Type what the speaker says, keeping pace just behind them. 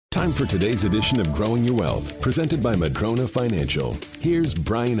Time for today's edition of Growing Your Wealth, presented by Madrona Financial. Here's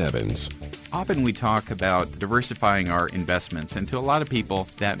Brian Evans. Often we talk about diversifying our investments, and to a lot of people,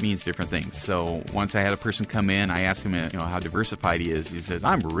 that means different things. So once I had a person come in, I asked him, how diversified he is. He says,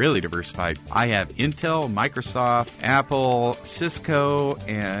 I'm really diversified. I have Intel, Microsoft, Apple, Cisco,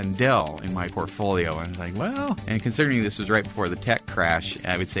 and Dell in my portfolio. And I was like, well, and considering this was right before the tech crash,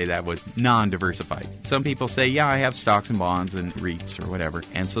 I would say that was non-diversified. Some people say, yeah, I have stocks and bonds and REITs or whatever.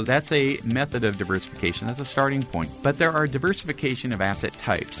 And so that's a method of diversification. That's a starting point. But there are diversification of asset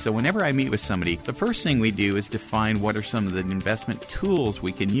types. So whenever I meet with somebody, the first thing we do is define what are some of the investment tools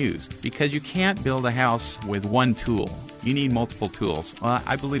we can use, because you can't build a house with one tool. You need multiple tools. Well,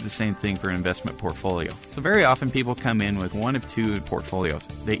 I believe the same thing for an investment portfolio. So very often people come in with one of two portfolios.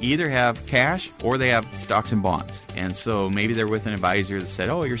 They either have cash or they have stocks and bonds. And so maybe they're with an advisor that said,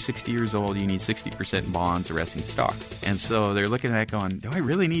 oh, you're 60 years old, you need 60% in bonds, the rest in stocks. And so they're looking at that going, do I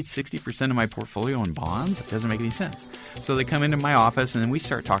really need 60% of my portfolio in bonds? It doesn't make any sense. So they come into my office and then we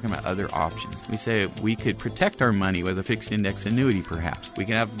start talking about other options. We say we could protect our money with a fixed index annuity perhaps. We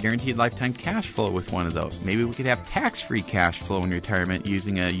can have guaranteed lifetime cash flow with one of those. Maybe we could have tax-free cash flow in retirement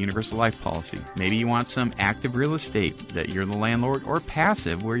using a universal life policy. Maybe you want some active real estate that you're the landlord, or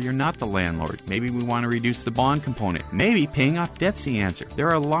passive where you're not the landlord. Maybe we want to reduce the bond component. Maybe paying off debt's the answer. There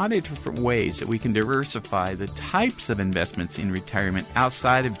are a lot of different ways that we can diversify the types of investments in retirement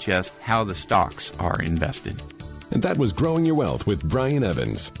outside of just how the stocks are invested. And that was Growing Your Wealth with Brian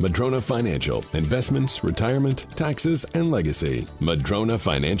Evans, Madrona Financial, investments, retirement, taxes, and legacy.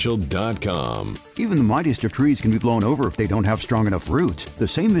 MadronaFinancial.com. Even the mightiest of trees can be blown over if they don't have strong enough roots. The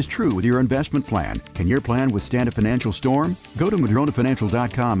same is true with your investment plan. Can your plan withstand a financial storm? Go to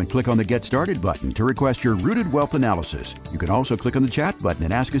MadronaFinancial.com and click on the Get Started button to request your Rooted Wealth Analysis. You can also click on the chat button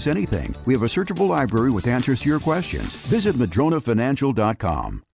and ask us anything. We have a searchable library with answers to your questions. Visit MadronaFinancial.com.